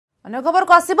अन्य खबर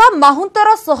को आसिबा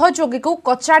माहुंतर सहयोगी को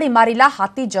कचाड़ी मारिला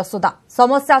हाथी जसोदा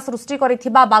समस्या सृष्टि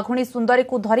करिथिबा बाघुणी सुंदरी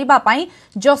को धरिबा पई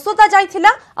जसोदा जाइथिला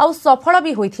आ सफल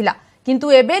भी होइथिला किंतु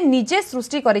एबे निजे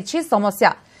सृष्टि करिछि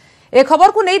समस्या। ए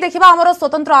खबर को नहीं देखिबा हमरो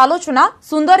स्वतंत्र आलोचना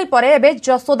सुंदरी परे एबे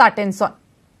जसोदा टेंशन।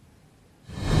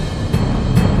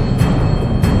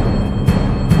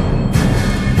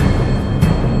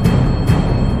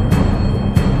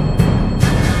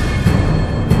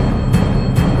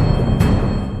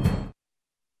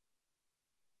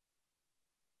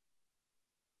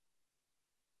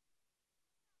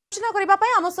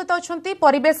 आम सहित अच्छा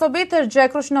परिवेशविद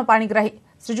जयकृष्ण पाणिग्राही।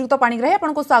 श्रीजुक्त पाणिग्राही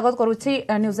आपको स्वागत करुछि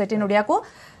न्यूज 18 ओडिया को।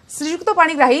 श्रीजुक्त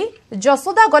पाणिग्राही,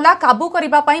 जसोदा गला काबू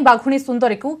करने बाघुणी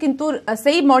सुंदरी को किंतु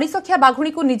सेई मणिषखिया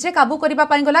बाघुणी को निजे काबू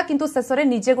करने गला किंतु शेष में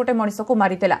निजे गोटे मणिष को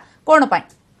मारिदेला कौन पाई?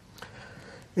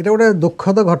 ये गोटे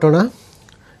दुखद घटना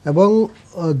एवं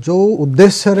जो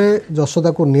उद्देश्य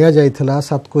जसोदा को निया जाइथिला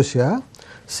सातकोशिया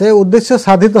से उद्देश्य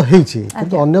साधित होइछि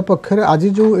किंतु अन्य पक्षर आज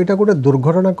जो एटा गोटे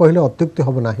दुर्घटना कहले अत्युक्ति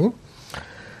हब नाही।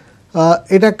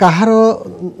 एटा कहार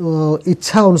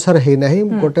इच्छा अनुसार है नहीं।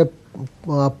 गोटे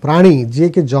प्राणी जी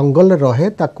कि जंगल रहे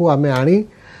ताकू आमे आनी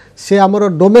से आमर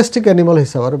डोमेस्टिक एनिमल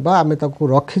हिसाब बा आमे ताकू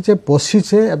रखीचे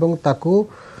पोषीचे एवं ताकू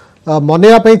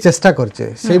मनेवा पई चेष्टा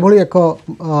करचे से भली एक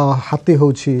हाथी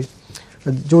होछि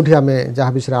जोठी आमे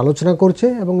जहाँ विषय आलोचना करचे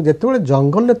एवं जेतेबेले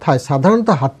जंगल में थाए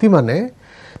साधारणतः हाथी माने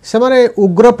से माने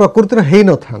उग्र प्रकृतिर है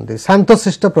न थांती,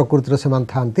 शांतशिष्ट प्रकृतिर से मान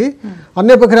थांती।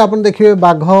 अन्य पक्षे आपन देखिए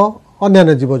बाघ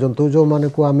अन्य जीवजंतु जो माने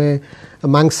को आमे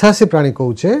मांसाशी प्राणी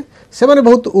कहूचे से माने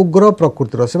बहुत उग्र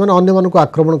प्रकृतिर से माने अन्य मानक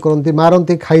आक्रमण करती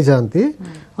मारती खाई जाती।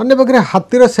 अन्य पक्षे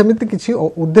हाथीर सेमिति किछि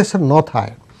उद्देश्य न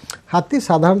थाए। हाथी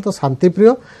साधारणतः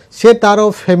शांतिप्रिय से तार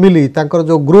फैमिली तांकर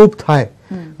जो ग्रुप थाए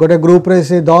गोटे ग्रुप रे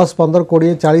से 10 15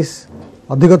 20 40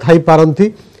 अधिक थाई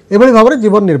पारंती एभली भाव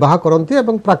जीवन निर्वाह करती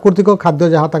एवं प्राकृतिक खाद्य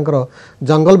जहाँ तांकर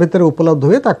जंगल भितर उपलब्ध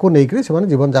हुए ताकू नेइकरी से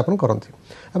जीवन यापन करती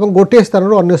एवं गोटे स्थान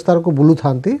रू अन्य स्थान को बुलू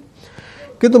थांती।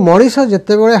 किंतु मनीष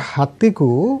जेतेबेले हाथी को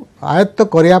आयत्त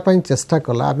करने चेष्टा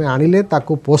कला आमे आनिले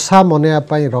ताकू पोषा मनैया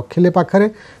रखिले पाखरे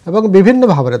एवं विभिन्न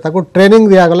भाव में ताकू ट्रेनिंग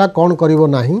दिगला कौन करिवो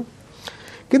नाही।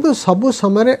 किंतु सबु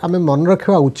समय आमे मन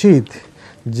रखा उचित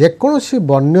जेकोसी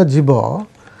वन्य जीव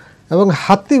एवं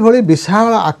हाथी भली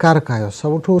विशाल आकार काय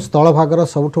सबुठु स्थल भागर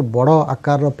सबुठु बड़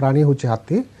आकार प्राणी होची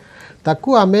हाथी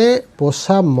ताकू आमे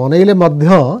पोषा मनैले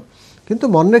मध्य किंतु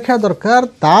मन रखा दरकार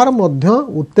तार मध्य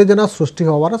उत्तेजना सृष्टि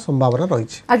होवार संभावना रही।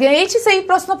 आगे एछि सही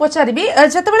प्रश्न पचारिबी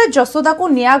जेतेबेले जसोदा को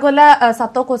निया गला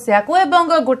सातकोशिया को एवं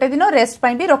गोटे दिन रेस्ट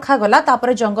पई भी रखा गला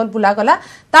तापर जंगल बुला गला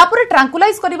तापर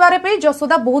ट्रांकुलाइज करिवारे पे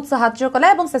जसोदा बहुत सहायता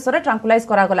कला एवं शेषरे ट्रांकुलाइज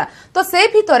करा गला तो से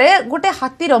भितरे गोटे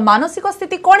हाथीर मानसिक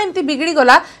स्थिति कोन एमती बिगड़ी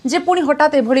गला जे पुनी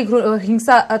हठात एभली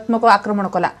हिंसात्मक आक्रमण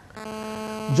कला?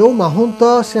 जो माहुंत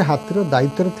से हाथीर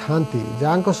दायित्व थांती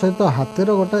जहाँ सहित हाथीर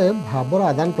गोटे भावर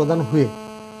आदान प्रदान हुए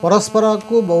परस्पर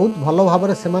को बहुत भल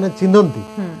भाव से माने चिन्हती।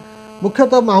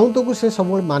 मुख्यतः माहुंत को से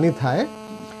सब मानी थाए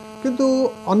किंतु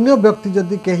अन्य व्यक्ति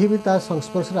जदि कहीं भी तार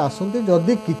संस्पर्श आसती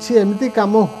जदि किसी एमती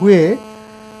काम हुए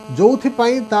जो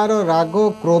तार राग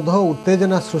क्रोध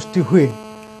उत्तेजना सृष्टि हुए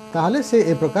ताहले से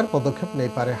ए प्रकार पदक्षेप नहीं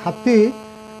पारे। हाथी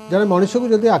जड़े मनुष्य को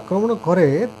जदि आक्रमण करे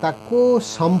ताको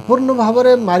संपूर्ण भाव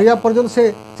में मारिया पर्यंत से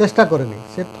चेष्टा करेनि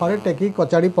से थरे टेकी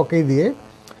कचाड़ी पकई दिए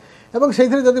एवं से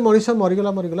जदि मनुष्य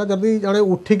मरीगला जदि जड़े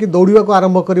उठिकी दौड़ा को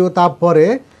आरंभ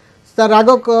कर राग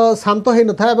शांत हो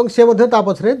न था से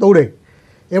पछरे दौड़े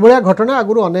एभलिया घटना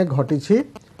आगुरी अनेक घटी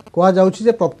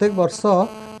कहुचे प्रत्येक वर्ष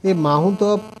ये माहुंत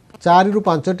 4 ରୁ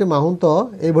 5ଟି माहुंत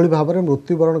एभली भाव में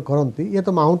मृत्युवरण करती। ये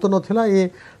तो माहुंत नथिला ये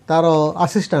तार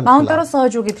असिस्टेंट माहुंतर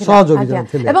सहयोगी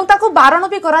थिला एवं ताको बारण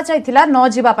भी करा जायथिला न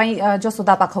जीवा पई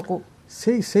जसोदा पाखकू।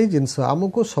 से जिनस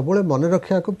आमको सबले मन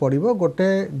रखा को पड़िबो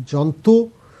गोटे जंतु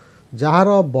जार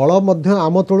बल मध्य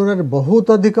आम तुलन बहुत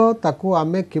अधिक ताकू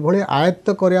आमे किभली आयत्त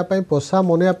करिया पई पोषा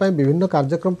मनैया पई विभिन्न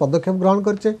कार्यक्रम पदक्षेप ग्रहण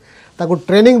करचे ताकू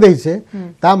ट्रेनिंग देइछे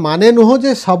ता माने नुहो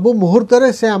जे सब मुहूर्त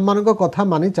रे से आम कथा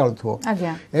मानि चलथो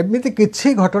एमिति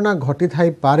किछि घटना घटी थाई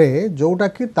पारे जोटा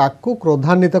कि ताकू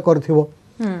क्रोधान्वित करथिबो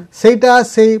सेटा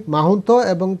से माहुंत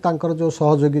एवं तांकर जो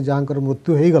सहयोगी जहाँकर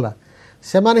मृत्यु हो गला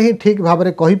से माने ही ठीक भाव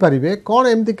में कहि परिबे कौन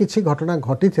एमती किछि घटना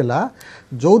घटी थिला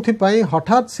जोथि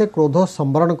हठात से क्रोध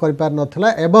संवरण करि पार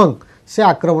नथिला एवं से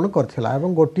आक्रमण करथिला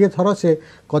एवं गोटिए थर से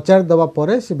कचार दबा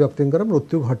परे से व्यक्तिंकर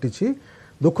मृत्यु घटिछि।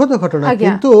 दुखद घटना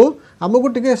किंतु हमको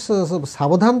टिके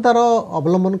सावधानतार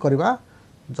अवलंबन करबा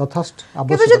यथेष्ट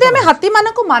आवश्यक। जदि आमे हाथी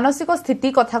मानक मानसिक स्थिति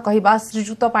कथा कहिबा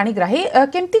श्रीजुक्त पाणिग्राही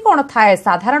केमती कोन थाए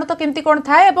साधारणतः केमती कोन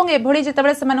थाए एवं एभली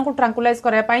जेतेबेले से मानक ट्रांकुलाइज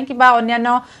करबा पई किबा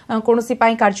अन्यान्य कोनोसी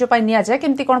पई कार्य पई निया जाय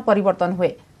केमती कोन परिवर्तन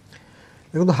हुए?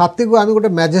 देखो हाथी को आम गोटे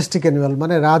मैजेस्टिक एनिमल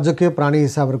माने राजकीय प्राणी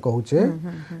हिसाब से कहूचे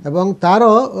एवं तार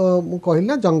मु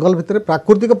कहला जंगल भितर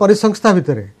प्राकृतिक परिसंस्था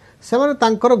भितर से माने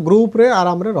तांकर ग्रुप रे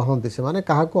आराम रे रहंती से माने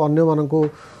काहा को अन्य मान को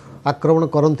आक्रमण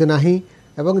करंती नाही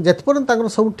एवं जेतपर्यंत तांकर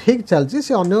सब ठीक चलची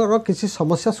से अन्य किसी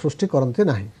समस्या सृष्टि करंती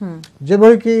नाही जे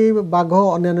भली कि बाघ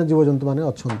अन्य जीवजंतु माने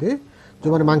अछंती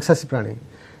जो माने मांसाशी प्राणी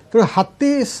तो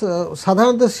हाथी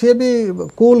साधारणतः सी भी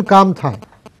कूल काम था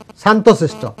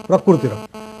शांतशिष्ट प्रकृतिर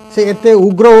से एते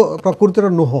उग्र प्रकृतिर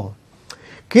नुह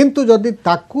किंतु जदि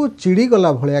ताकू चिड़ी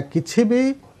गला भलिया किछि भी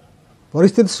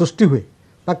परिस्थिति सृष्टि हुए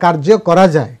बा कार्य करा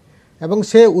जाए एवं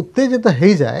से उत्तेजित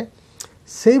हो जाए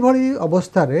से भली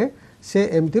अवस्था रे से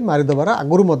एमती मारिदबार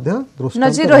आगुरु मध्य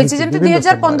नजीर रही जेमती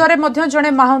 2015 रे मध्य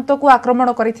जणे माहंत को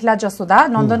आक्रमण करिथिला जसोदा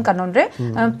नंदनकानन रे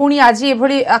पुणी आज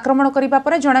एभली आक्रमण करिबा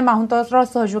परे जणे माहंतर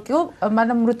सहयोगी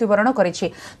माने मृत्युवरण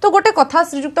करिछि तो गोटे कथा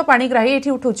श्रीयुक्त पाणीग्राही एठी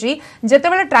उठुछि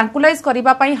जेतेबेले ट्रांकुलाइज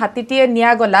करिबा पई हातीटीए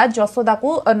निया गला जसोदा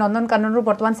को नंदनकानन रु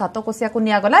वर्तमान सातकोसिया को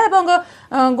निया गला एवं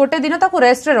गोटे दिन ताको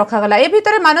रेस्ट रे रखा गला ए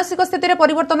भितरे मानसिक स्थिति रे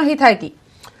परिवर्तन हेइ थाय कि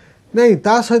नहीं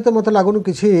ता सहित मत लगुन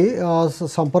किसी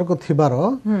संपर्क थिबार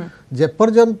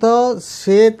जेपर्यंत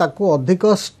से ताको अधिक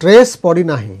स्ट्रेस पड़ी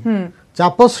नाही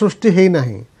चाप सृष्टि हेई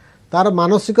नाही तार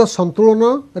मानसिक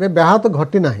संतुलन रे व्याहत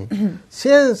घटी नाही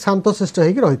से शांतशिष्ट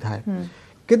हेकि रही थाए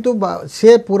किंतु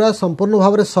से पूरा संपूर्ण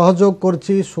भाव में सहयोग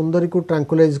करछि सुंदरी को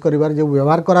ट्रांकुलाइज करिवार जो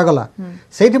व्यवहार करा गला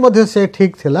सेठी मध्ये से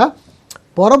ठीक थिला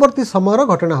परवर्ती समय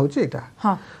घटना होछि एटा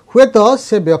हुए तो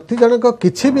से व्यक्ति जनक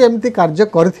किछि भी एमती कार्य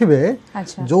करथिबे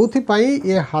जोथि पई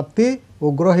ये हाथी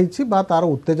उग्र हेछि बा तार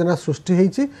उत्तेजना सृष्टि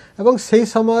हेछि एवं सेही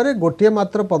समय रे गोटिए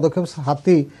मात्र पदक्षेप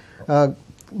हाथी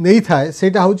नहीं थाए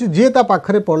सेटा होछि जे ता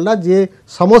पाखरे पड़ला जे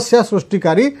समस्या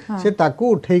सृष्टिकारी से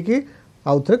ताकू उठेई की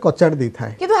आउथरे कचाड़ दै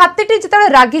थाए किंतु हाथीटी जतले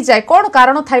रागी जाय कोन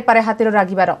कारण थाई पारे हाथीर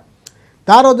रागिबार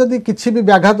तार जदि किछि भी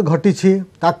व्याघात घटिछि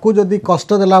ताकू जदि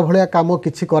कष्ट देला भलिया काम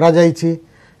किछि करा जाइछि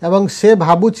एवं से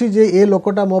भाबुछि जे ए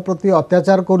लोकटा मो प्रति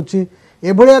अत्याचार करुछि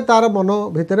एभलिया तार मन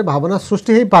भितर भावना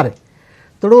सृष्टि हेई पारे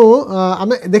तेणु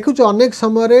आमे देखुछु अनेक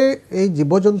समय रे ए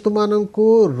जीवजंतु माननकु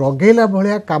रगेला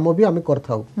भलिया काम भी आमे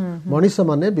करथाउ मनीष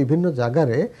माने विभिन्न जागा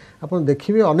रे आपण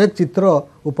देखिबे अनेक चित्र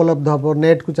उपलब्ध हबो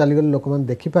नेट को चली गले लोक मान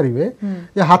देखि परिबे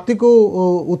जे हाथी को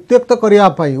उत्तेजित करिया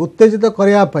पई उत्तेजित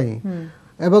करिया पई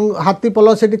एवं हाथी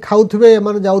पल से खाऊे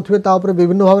एम जाऊे तापर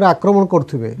विभिन्न भाव में आक्रमण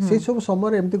करुवे से सब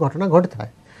समय एमती घटना घटी थाए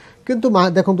किंतु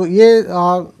देखो ये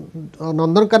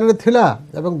नंदनकानन थिला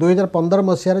एवं 2015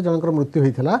 मसीह जनकर मृत्यु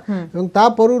होता एवं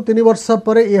तापर 3 वर्ष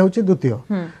पर ये हूँ द्वितीय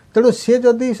तेणु सी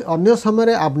जदि अन्य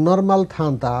समय आबनर्माल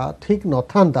था ठीक न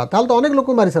था तो अनेक लोक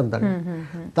मारी सारा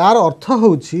तार अर्थ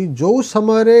हूँ जो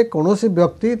समय कौन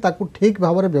व्यक्ति ताकू ठीक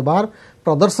भाव में व्यवहार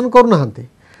प्रदर्शन करना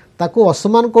ताकू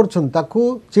असमान करछन ताकू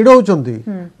चिड़ौचंती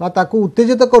बा ताकू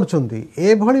उत्तेजित करछंती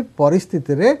ए भली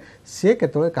परिस्थिति रे से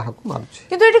केतळे काहाकू मारुछि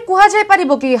किंतु एठी कुहा जाय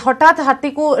परिबो कि हठात हाथी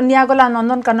को निया गला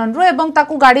नंदनकानन रो एवं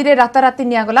ताकू गाड़ी रे राताराती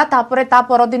निया गला तापरे ता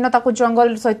पर दिन ताकू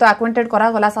जंगल सहित अक्वेंटेड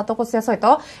करा गला सातकोसिया सहित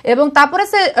एवं तापरे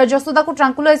से जसोदा को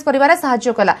ट्रांकुलाइज करिवारे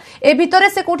सहाय्य कला ए भितरे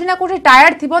से कोठी ना कोठी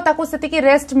टायर्ड थिबो ताकू सेति की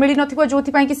रेस्ट मिली नथिबो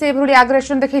जोथि पई कि से भली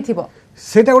एग्रेशन देखैथिबो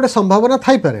सेटा गोटे संभावना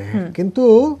थाई पारे किंतु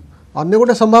अन्य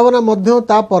गोटे संभावना मध्य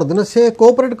ता परदिन से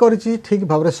कोऑपरेट करिछि ठीक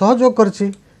भाव में सहयोग करिछि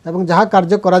एवं जहाँ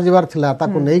कार्य करा जिवार थिला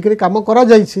ताको नै करी काम करा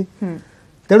जाइछि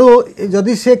तेणु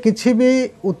जदि से किछि भी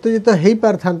उत्तेजित हेई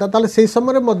पार थांता ताले से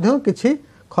समय मध्य किछि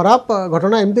खराब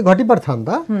घटना एमती घटी पार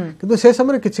थांता किंतु से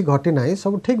समय किछि घटी नाही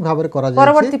सब ठीक भाव में करा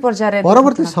जाइछि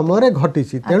परवर्ती समय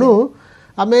घटिछि तेणु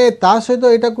आमे ता सहित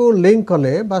एटा को लिंक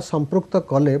कले बा संपृक्त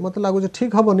कले मत लागु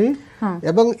ठीक हबनी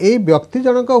एवं ए व्यक्ति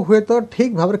जनक हुए तो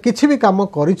ठीक भाव किछि भी काम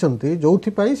करिसंती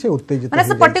जोथि पई से उत्तेजित माने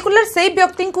से पर्टिकुलर सेही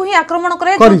व्यक्ति को ही आक्रमण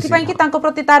करे जोथि पई कि तांको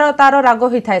प्रति तार राग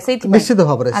होई थाए सेही निश्चित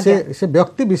भाव रे से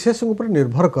व्यक्ति विशेष ऊपर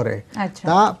निर्भर करे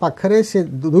ता पाखरे से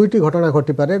दुईटी घटना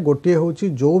घटी पारे गोटिए होची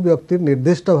जो व्यक्ति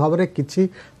निर्दिष्ट भाव रे किछि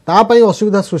ता पई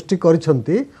असुविधा सृष्टि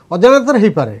करिसंती अजानतर हेई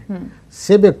पारे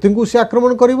से व्यक्ति को से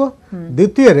आक्रमण करिवो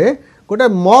द्वितीय रे गोटे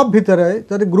मॉब भितर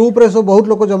जब ग्रुप रे सब बहुत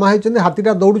लोक जमा होती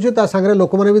हाथीटा दौड़ुचे सांगे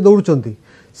लोक मैंने भी दौड़ुंट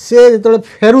से जो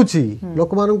फेरुची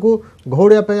लोक मान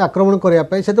घौड़िया आक्रमण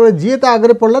करने से जी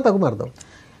आगे पड़ला मारद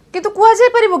किंतु कुआ जाय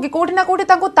परिबो कि कोठी ना कोठी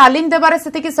ताको तालीम देबारे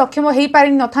सेति सक्षम हेई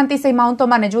पारि नथांती से माउंट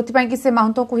माने जोथि पई कि से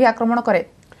माउंट को ही आक्रमण करे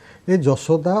ये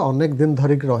जसोदा अनेक दिन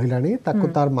धरिक रहिलानी ताको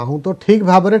तार माहुंत ठीक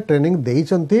भाव में ट्रेनिंग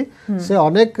देइचंती से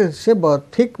अनेक से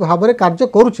ठीक भाव में कार्य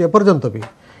करूची एपर्यंत भी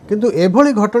किंतु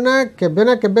एभली घटना केबे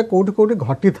ना केबे कोठी कोठी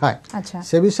घटी थाए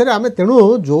से विषय आमे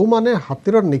तेणु जो माने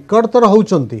हाथीर निकटतर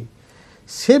होउचंती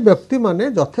से व्यक्ति माने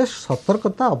यथेष्ट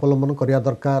सतर्कता अवलंबन करिया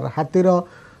दरकार हाथीर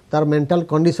तार मेंटल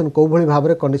कंडीशन को भली भाव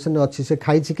में कंडीशन अच्छी से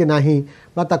खाई कि नहीं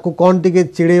बा ताकू कौन टिके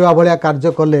चिड़ेवा भलिया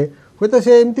कार्य कले हुए तो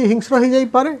से एमती हिंस्र हो जाई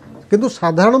पारे किंतु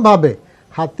साधारण भावे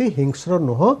हाथी हिंस्र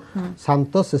नुह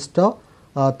शांत शिष्ट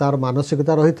तार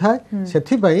मानसिकता रही थाए से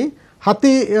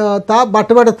हाथी ता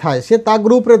बाटे बाटे थाए से ता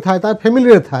ग्रुप रे थाए ता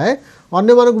फैमिली रे थाए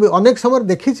अन्य मानक भी अनेक समय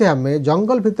देखीचे आम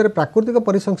जंगल भितर प्राकृतिक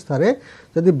परिसंस्थार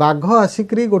जदि बाघ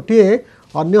आसिक गोटे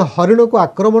अन्य हरिण को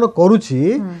आक्रमण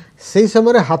करुच्ची से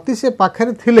समय हाथी से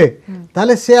पाखे थिले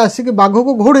ताले से आसिक बाघ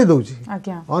को घोड़े दउची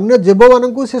अन्य जीव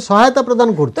मानक से सहायता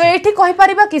प्रदान कर तो एठी कहि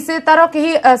परिबा कि से तार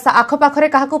केही आख पाखरे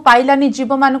काहा को पाइलानी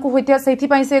जीव मानक होइतिया सेथि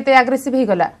पई से एते एग्रेसिव हे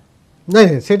गला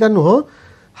नहीं सेटा नुह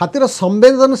हाथीर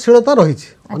संवेदनशीलता रही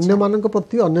अन्य मानक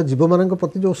प्रति अन्य जीव मानक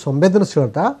प्रति जो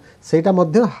संवेदनशीलता सेटा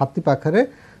मध्य हाथी पाखरे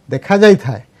देखा जाई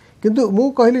थाए किंतु मु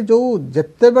कहली जो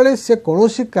जेते बेले से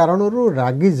कोनोसी कारणरू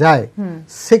रागी जाए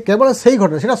से केवल सही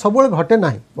घटना सेटा सब घटे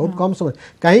ना बहुत कम समय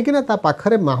कहीं ना ता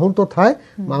पाखरे माहुंत थाए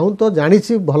माहुंत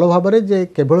जानिछि भल भाबरे जे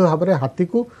केवल भाबरे हाथी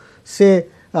को से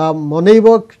मनइब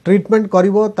ट्रीटमेंट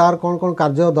करिवो तार कौन कौन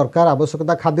कार्य दरकार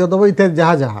आवश्यकता खाद्य दबो इत्यादि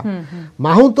जहाँ जहाँ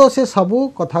माहुंत से सबू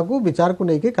कथा को विचार को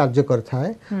लेकिन कार्य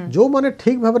करथाए जो माने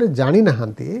ठीक भाबरे जानी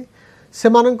नहांती से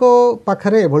मानक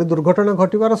पाखरे एभली दुर्घटना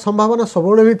घटिवार संभावना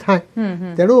सबुले भी थाए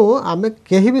तेणु आमे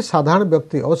केही भी साधारण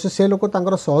व्यक्ति अवश्य से लोक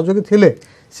तांकर सहयोगी थिले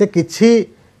से किछि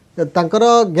तांकर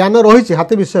ज्ञान रही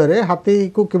हाथी विषय रे हाथी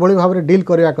को किभली भाबरे डील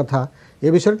करिया कथा ए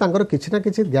विषय तांकर किछि ना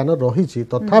किछि ज्ञान रही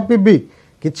तथापि भी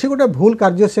किछि गोटे भूल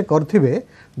कार्य से करथिबे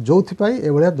जोथिपाई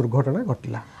एभलिया दुर्घटना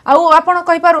घटिला आउ आपण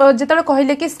कहि पार जेतले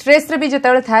कहिले कि स्ट्रेस रे भी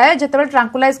जेतले थाए जेतले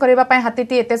ट्रांकुलाइज करबा पय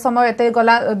हाथीटी एते समय एते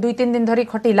गला 2-3 दिन धरी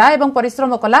खटिला एवं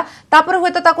परिश्रम कला तापर होय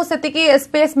तो ताको सेति कि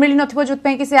स्पेस मिलि नथिबो जोत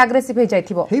पय कि से एग्रेसिव हे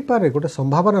जाइथिबो हे पारे गोटे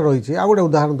संभावना रही छि आ गोटे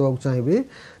उदाहरण दବାକୁ चाहिबी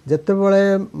जेते बेले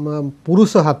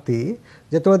पुरुष हाथी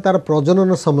जेते तार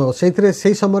प्रजनन समय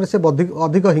से समय से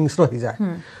अधिक हिंस्र हो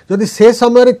जाए जदि से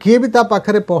समय किए भी ता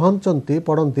पाखरे पहुंचती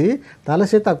पड़ती ताले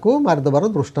से ताको मारिदेवार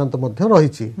दृष्टांत मध्य रही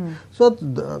सो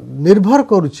निर्भर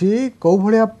करुच्ची कौ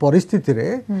भलिया परिस्थिति रे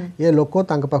ये लोक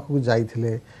तांक पाखକୁ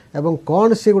जाइथिले एवं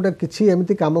कौन से गोटे किछि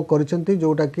एमिति काम करिसंती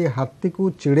जोटा कि हाथी को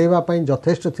चिड़ेवा पई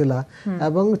यथेष्ट थिला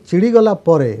एवं चिड़ी गला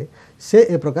परे से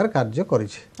ए प्रकार कार्य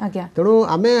करिछि तेणु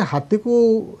आमे हाथी को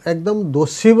एकदम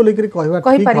दोषी बोली करी कहबा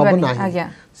ठीक हबो नाही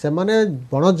से माने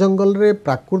वन जंगल रे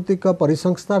प्राकृतिक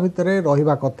परिसंस्था भितरे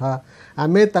रहिबा कथा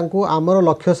आमे तांको आमर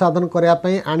लक्ष्य साधन करया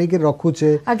पई आनी के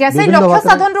रखुचे आज्ञा से लक्ष्य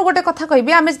साधन रो गोटे कथा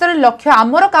कहबी आमे जतरे लक्ष्य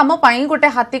आमर काम पई गोटे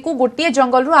हाथी को गोटे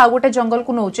जंगल रो आ गोटे जंगल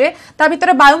को नौचे ता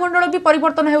भितरे वायुमंडल भी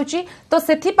परिवर्तन हेउची तो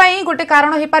सेथि पई गोटे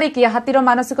कारण हे पारे कि हाथीर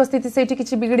मानसिक स्थिति सेठी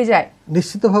किछि बिगड़ी जाए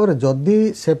निश्चित भाबरे जदी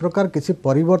से प्रकार किछि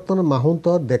परिवर्तन माहुंत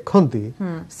देखंती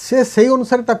से सेही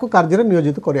अनुसार ताको कार्य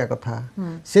नियोजित करिया कथा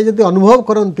से जदी अनुभव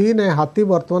करंती ने हाथी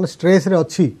वर्तमान स्ट्रेस रे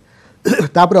अछि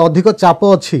तापर अधिक चाप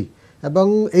अछि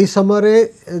एवं एई समय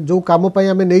जो काम पई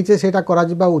हमें नैचे सेटा करा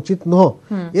जिबा उचित न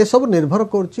ये सब निर्भर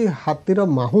करछि हाथीर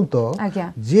माहुंत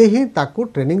जे ही ताको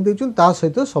ट्रेनिंग देउछन ता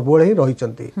सहित सबळे ही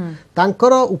रहिचंती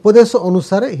तांकर उपदेश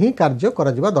अनुसार ही कार्य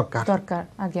करा जिबा दरकार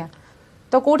आज्ञा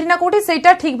तो कोठी ना कोठी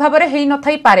सेटा ठीक भाबरे हेई न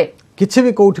थाई पारे किछि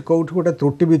भी कोठी गोटे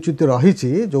त्रुटि विच्युति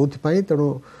रहिछि जोथि पई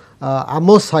तेणु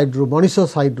आम साइड रु मनीष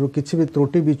साइड रु किछि भी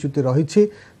त्रुटि विच्युति रहिछि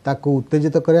ताको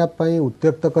उत्तेजित करिया पई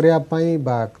उत्त्यक्त करिया पई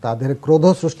बा ता देहरे क्रोध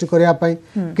सृष्टि करिया पई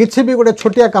किछि भी गोटे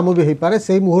छोटिया काम भी हेई पारे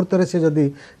सेही मुहूर्त रे से जदी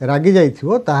रागी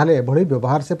जाइथिबो ताहाले एभଳି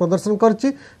व्यवहार से प्रदर्शन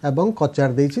करछि एवं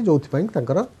कचार देछि जोथि पई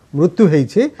तांकर मृत्यु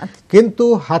हेछि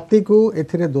किंतु हाथी को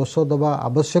एथिरे दोष दबा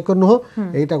आवश्यक न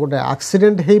एटा गोटे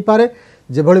एक्सीडेंट हेई पारे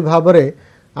जेभଳି भाबरे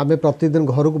आमे प्रतिदिन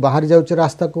घर को बाहर जाउचे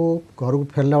रास्ता को घर को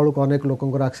फेरला बेलू अनेक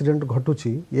लोकंकर एक्सीडेंट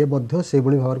घटुची ये मध्य से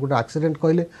भली भाव गोटे एक्सीडेंट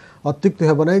कहले अत्युक्त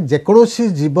हेब ना जेकोसी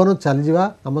जीवन चली जावा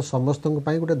आम समस्त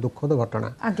गोटे दुखद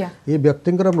घटना ये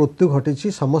व्यक्ति मृत्यु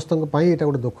घटी समस्त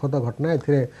गोटे दुखद घटना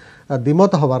ए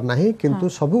दिमत हबार नाही किंतु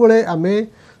सबुबले आमे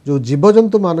जो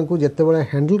जीवजंतु मान को जिते बड़े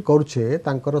हैंडल करुचे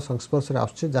तांकर संस्पर्श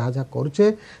आसुचे जहाँ जहाँ करुचे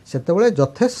सेते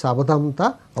यथेष्ट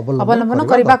सावधानता अवलंबन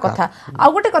करबा कथा आ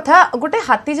गोटे कथा गोटे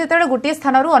हाथी जेते गोटे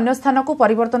स्थान रु अन्य स्थान को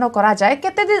परिवर्तन करा जाए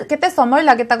केते समय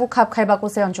लागे ताको खाप खाइबा को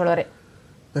से अंचल रे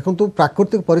देखो तो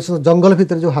प्राकृतिक परिसर जंगल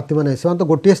भितर जो हाथी माने से तो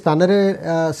गोटे स्थान रे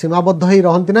सीमाबद्ध ही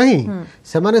रहंती नाही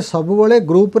से माने सब बेले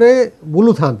ग्रुप रे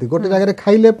बुलु थांती गोटे जगह रे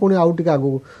खाइले पुणी आउट के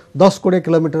आगु 10-20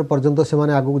 किलोमीटर पर्यंत से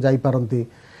माने आगु जाई पारंती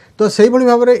तो सही भली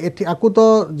भाव रे एठी आकु तो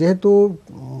जेहेतु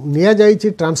निया जाईची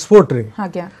ट्रांसपोर्ट रे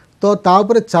तो ता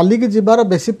ऊपर चाली के जिबार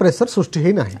बेसी प्रेशर सृष्टि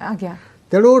हे नाही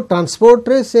तेणु ट्रांसपोर्ट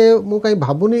रे से मु कहीं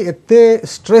भाबुनी एते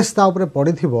स्ट्रेस ता ऊपर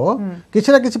पड़िथिबो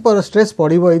किछि ना किछि स्ट्रेस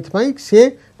पड़िबो एथि से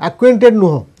एक्वेंटेड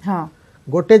नुह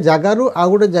गोटे जगारू आ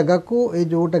गोटे जगह को ए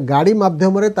जो गोटे गाड़ी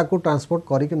माध्यम रे ताको ट्रांसपोर्ट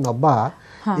करिक नबा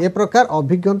ए प्रकार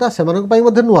अभिज्ञता सेमानक पई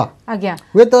मध्ये नुआ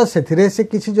हुए तो सेथिरे से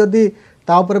किछि जदी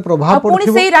ता ऊपर प्रभाव पड़थिबो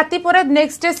पुणी राति परे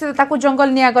नेक्स्ट डे ताकू जंगल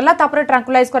निया गला तापर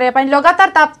ट्रैंकुलाइज करया पई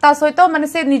लगातार ता सहित माने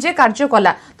से निजे कार्य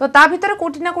कला तो ता भीतर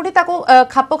कोठी ना कोठी ताकू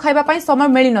खाप खाइबा पई समय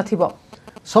मिली नथिबो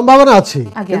संभावना अछि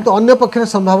किंतु अन्य पक्षरे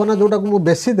संभावना जोटा को मु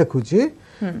बेसी देखुची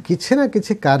किछि ना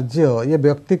किछि कार्य ये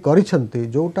व्यक्ति करिसंती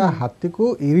जोटा हाथी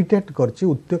को इरिटेट करछि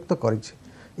उत्त्यक्त करछि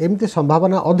एमती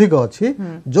संभावना अधिक अच्छी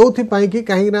जो कि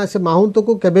कहीं ना से माहुंत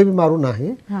को केबे भी मारू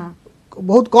नाही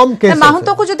बहुत कम केस माहुंत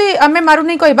को जदि आमे मारू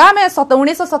नहीं कहबा आमे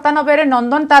 1997 रे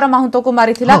नंदन तार माहुंत को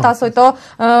मारिथिला ता सहित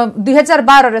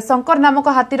 2012 रे शंकर नामक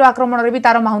हाथीर आक्रमण रे भी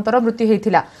तार माहुंतर मृत्यु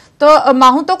हेतिला तो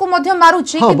माहुंत को मध्य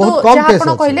मारुछि किंतु जहा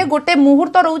आपण कहले गोटे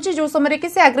मुहूर्त रहउछि जो समय कि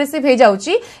से एग्रेसिव हे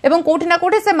जाउछि एवं कोठी ना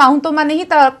कोठी से माहुंत माने ही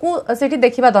ताकू सेठी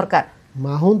देखिबा दरकार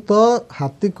माहुंत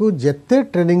हाथी को जेते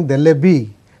ट्रेनिंग देले भी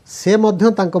से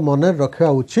मध्य तांको मन रखा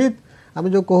उचित आम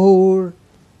जो कहू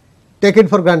टेक इट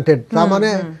फॉर ग्रांटेड ता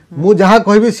माने मु जहा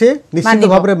कहबी से निश्चित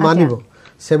भाव रे मानिबो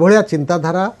से भलिया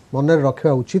चिंताधारा मन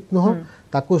रखा उचित न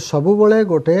ताकू सबु बळे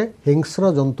गोटे हिंस्र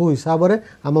जंतु हिसाब रे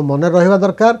आम मन रहिबा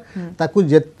दरकार ताकू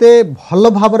जेते भल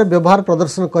भाव रे व्यवहार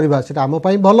प्रदर्शन करबा सेटा आम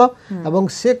पई भल एवं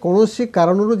से कोनोसी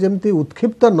कारणरू जेमती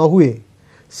उत्क्षिप्त न हुए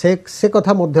से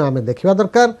कथा मध्य आम देखिबा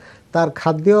दरकार तार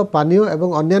खाद्य पानीय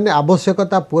एवं अन्य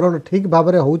आवश्यकता पूरण ठीक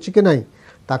भाव में होउछि कि नहीं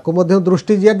ताको मध्य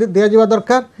दृष्टि दिया जावा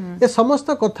दरकार ये समस्त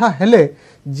कथा हेले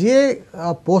जे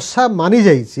पोषा मानी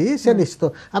जाइछि से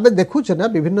निश्चित आमे देखुछे ना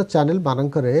विभिन्न चैनल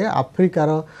मानकरे आफ्रिकार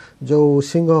जो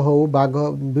सिंह हो बाघ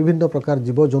विभिन्न प्रकार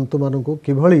जीव जंतु मानकु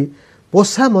किभଳି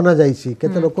पोषा मना जाइछि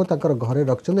केते लोक ताकर घरे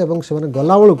रखछन एवं से माने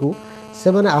गला बेलकु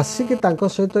से माने आसी कि तांको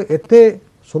सहित एते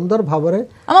सुंदर भावरे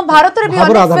हम भारत रे भी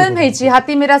अनेक फिल्म हेछि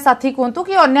हाथी मेरा साथी कोंतु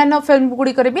कि अन्य फिल्म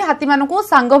गुडी करे भी हाथी मानको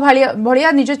सांग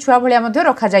भलिया निज छुआ भलिया मध्ये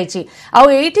रखा जाइछि आ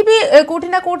एठी भी कोठी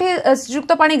ना कोठी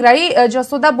श्रीयुक्त पाणिग्राही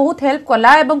जसोदा बहुत हेल्प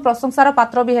कला एवं प्रशंसार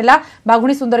पात्र भी हैला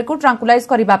बाघुणी सुंदरी को ट्रैंकुलाइज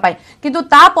करबा पाई किंतु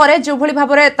ता परे जो भली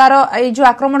भाबरे तार ए जो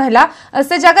आक्रमण हैला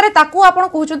से जगह रे ताकू आपण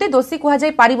कहउछंती दोषी कुहा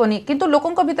जाय पारिबोनी किंतु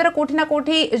लोकन को भीतर कोठी ना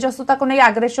कोठी जसोदा को नै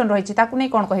एग्रेशन रहिछि ताकू नै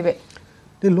कोन कहिबे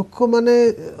लोक मैंने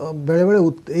बेले बेले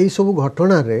यही सब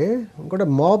घटना रे गोटे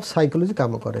मॉब साइकोलॉजी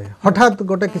काम करे हठात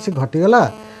गोटे किसी घटीगला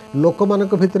लोक मान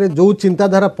भितर जो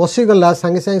चिंताधारा पशिगला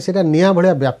सांगे सांगे से निया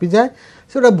भाया व्यापी जाए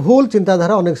से भूल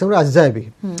चिंताधारा अनेक समय आसी जाए भी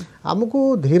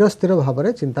आमको धीर स्थिर भाव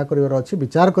में चिंता करार अच्छी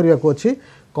विचार करने को अच्छी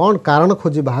कौन कारण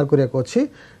खोजी बाहर करने को अच्छी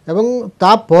एवं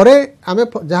तापरे आमे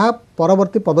जहाँ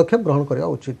परवर्ती पदक्षेप ग्रहण करवा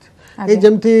उचित ये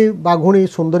जमती बाघुणी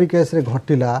सुंदरी केस रे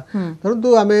घटिला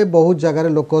परंतु आमे बहुत जगह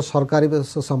लोक सरकारी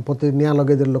संपत्ति निया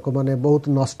लगे लोक माने बहुत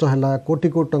नष्ट हैला कोटी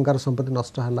कोटी टंकार संपत्ति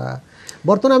नष्ट हैला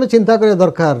बर्तमान आमे चिंता करे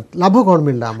दरकार लाभ कोन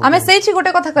मिलला आमे सेछि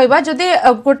गोटे कथा कहबा जदी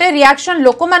गोटे रिएक्शन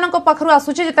लोक मानक पाखरु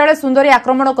आसुछि जेताले सुंदरी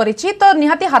आक्रमण करिछि तो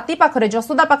निहाती हाथी पाखरे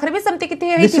जसोदा पाखरे भी सेमति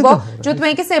किथि हेथिबो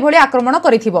जोतमे कि से भली आक्रमण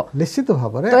करिथिबो निश्चित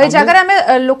भाव रे तो ए जगह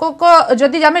आमे लोक को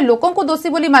जदी आमे लोकन को दोषी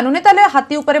बोली मानुने ताले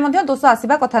हाथी ऊपर मध्ये दोष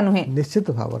आसीबा कथा नुहे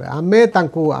निश्चित भाव रे आमे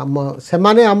तांको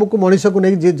सेमाने हमकु मनुष्य को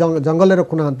नै जंगल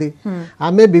रखु नांती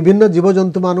आमे विभिन्न जीव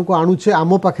जंतु मानकु आणुछे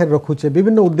आमो पाखे रखुछे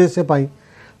विभिन्न उद्देश्य पाई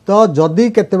तो जदि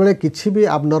केतेबेले किछि भी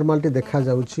अबनॉर्मालिटी देखा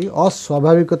जाउछि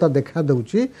अस्वाभाविकता देखा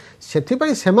दउछि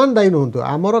सेथिपई सेमान दायी नहुंतु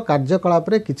आमर कार्यकलाप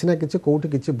रे किछि ना किछि कोउठी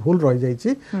किछि भूल रहि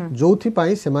जाइछि जोथि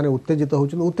पई सेमाने उत्तेजित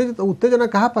होउछन उत्तेजना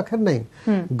कहा पाखे नै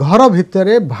घर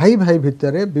भितरे भाई भाई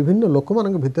भितरे विभिन्न लोक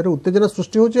मानक भितरे उत्तेजना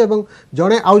सृष्टि होउछि एवं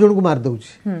जणे आउ जण को मार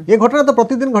दउछि ये घटना तो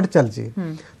प्रतिदिन घटि चलछि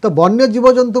तो वन्य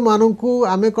जीव जंतु मानकु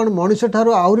आमे कोन मनुष्य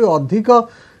ठारो आउरी अधिक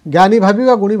ज्ञानी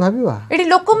भाविबा गुणी भाविबा एडी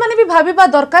लोक माने भी भाविबा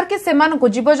दरकार कि सेमान को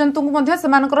जीव जंतु को मध्ये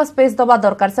सेमानकर स्पेस दबा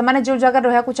दरकार सेमाने जो जगह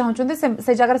रहया को चाहउछन्ते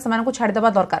से जगह सेमान को छाडी दबा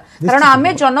दरकार कारण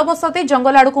आमे जनबसती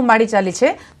जंगल आडू को माडी चाली छे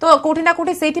तो कोठी ना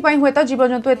कोठी सेठी पई होय तो जीव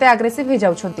जंतु एते एग्रेसिव हे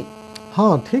जाउछन्ती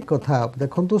हां ठीक कथा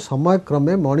देखंतु समय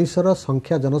क्रमे मनुष्यर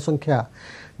संख्या जनसंख्या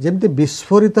जेमती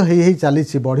विस्फोरित हो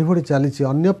चली बढ़ी बढ़ी चली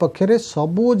अन्य पक्षरे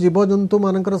सबू जीवजंतु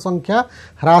मानकर संख्या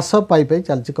ह्रास पाई पाई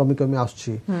चलती कमी कमी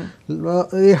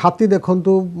आसुची हाथी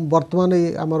देखंतु वर्तमान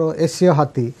आमर एसीय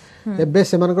हाथी एबे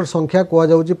से मानकर संख्या कुआ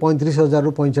जाउची 35,000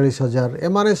 रु 45,000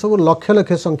 एमाने सब लक्ष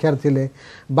लक्ष संख्या थिले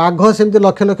बाघ सेमती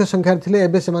लक्ष लक्ष संख्या थिले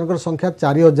एबे से मानकर संख्या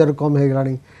 4,000 कम हे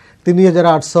गलानी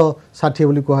 3,860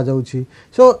 बोली कहा जाउची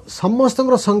सो समस्त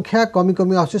संख्या कमी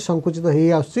कमी आसुची संकुचित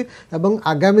हो आसुची एवं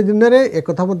आगामी दिन में एक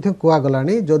कथा मध्य कुआ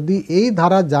गलानी जदि एई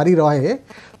धारा जारी रहे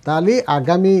ताली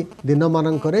आगामी दिन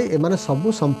मानकरे एमाने सब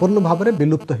संपूर्ण भाव में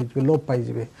विलुप्त हो लोप पाई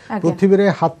जिवे पृथ्वी रे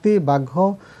हाथी बाघ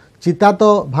चिता तो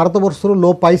भारत वर्षर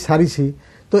लोप पाई सारी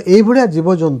तो यही भाया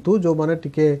जीवजंतु जो माने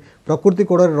टिके प्रकृति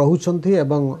कोड़ रोचंती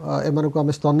एवं एमानकु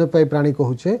आमे स्तन्यपायी प्राणी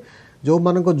कहूचे जो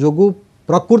मानक जोगु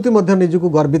प्रकृति मध्य निजको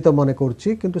गर्वित मन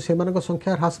करुच्ची किंतु से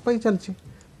संख्या ह्रास पाई चलची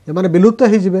एमाने विलुप्त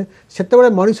हो जिवे सेतेबेले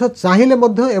मनीष चाहिए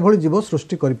एभली जीव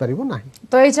सृष्टि करि परिबो नाही।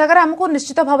 तो ये जगह हमको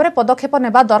निश्चित भाव में पदक्षेप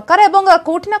नेबा दरकार एवं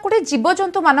कोठी ना कोठी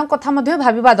जीवजंतु मान कथा मध्य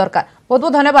भाबिबा दरकार। बहुत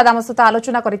बहुत धन्यवाद आम सहित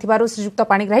आलोचना करिथिबारु श्रीयुक्त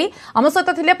पाणिग्राही। आम सहित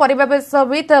थिले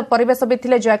परिवेशविद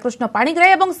थिले जयकृष्ण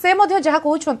पाणिग्राही एवं से मध्य जहा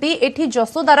कहउछंती एठी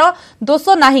जसोदार दोष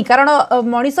नाही कारण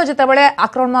मनीष जेतेबेले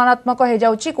आक्रमणात्मक हो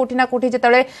जाउची कोठी ना कोठी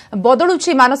जेतेबेले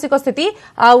बदलुची मानसिक स्थिति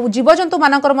आ जीवजंतु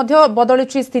मानकर मध्य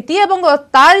बदलुची स्थिति एवं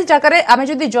तार जगह आमे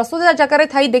जदि जसोदा जगह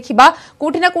थाई देखिबा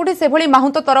कोठी ना कोठी से भली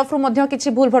माहुंत तरफ मध्य किछि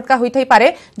भूल भटका होई थाई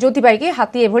पारे जोथि बाई कि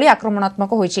हाथी एभली आक्रमणात्मक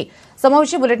होईची। समय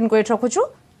होची बुलेटिन को एठ रखुछु।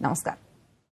 नमस्कार।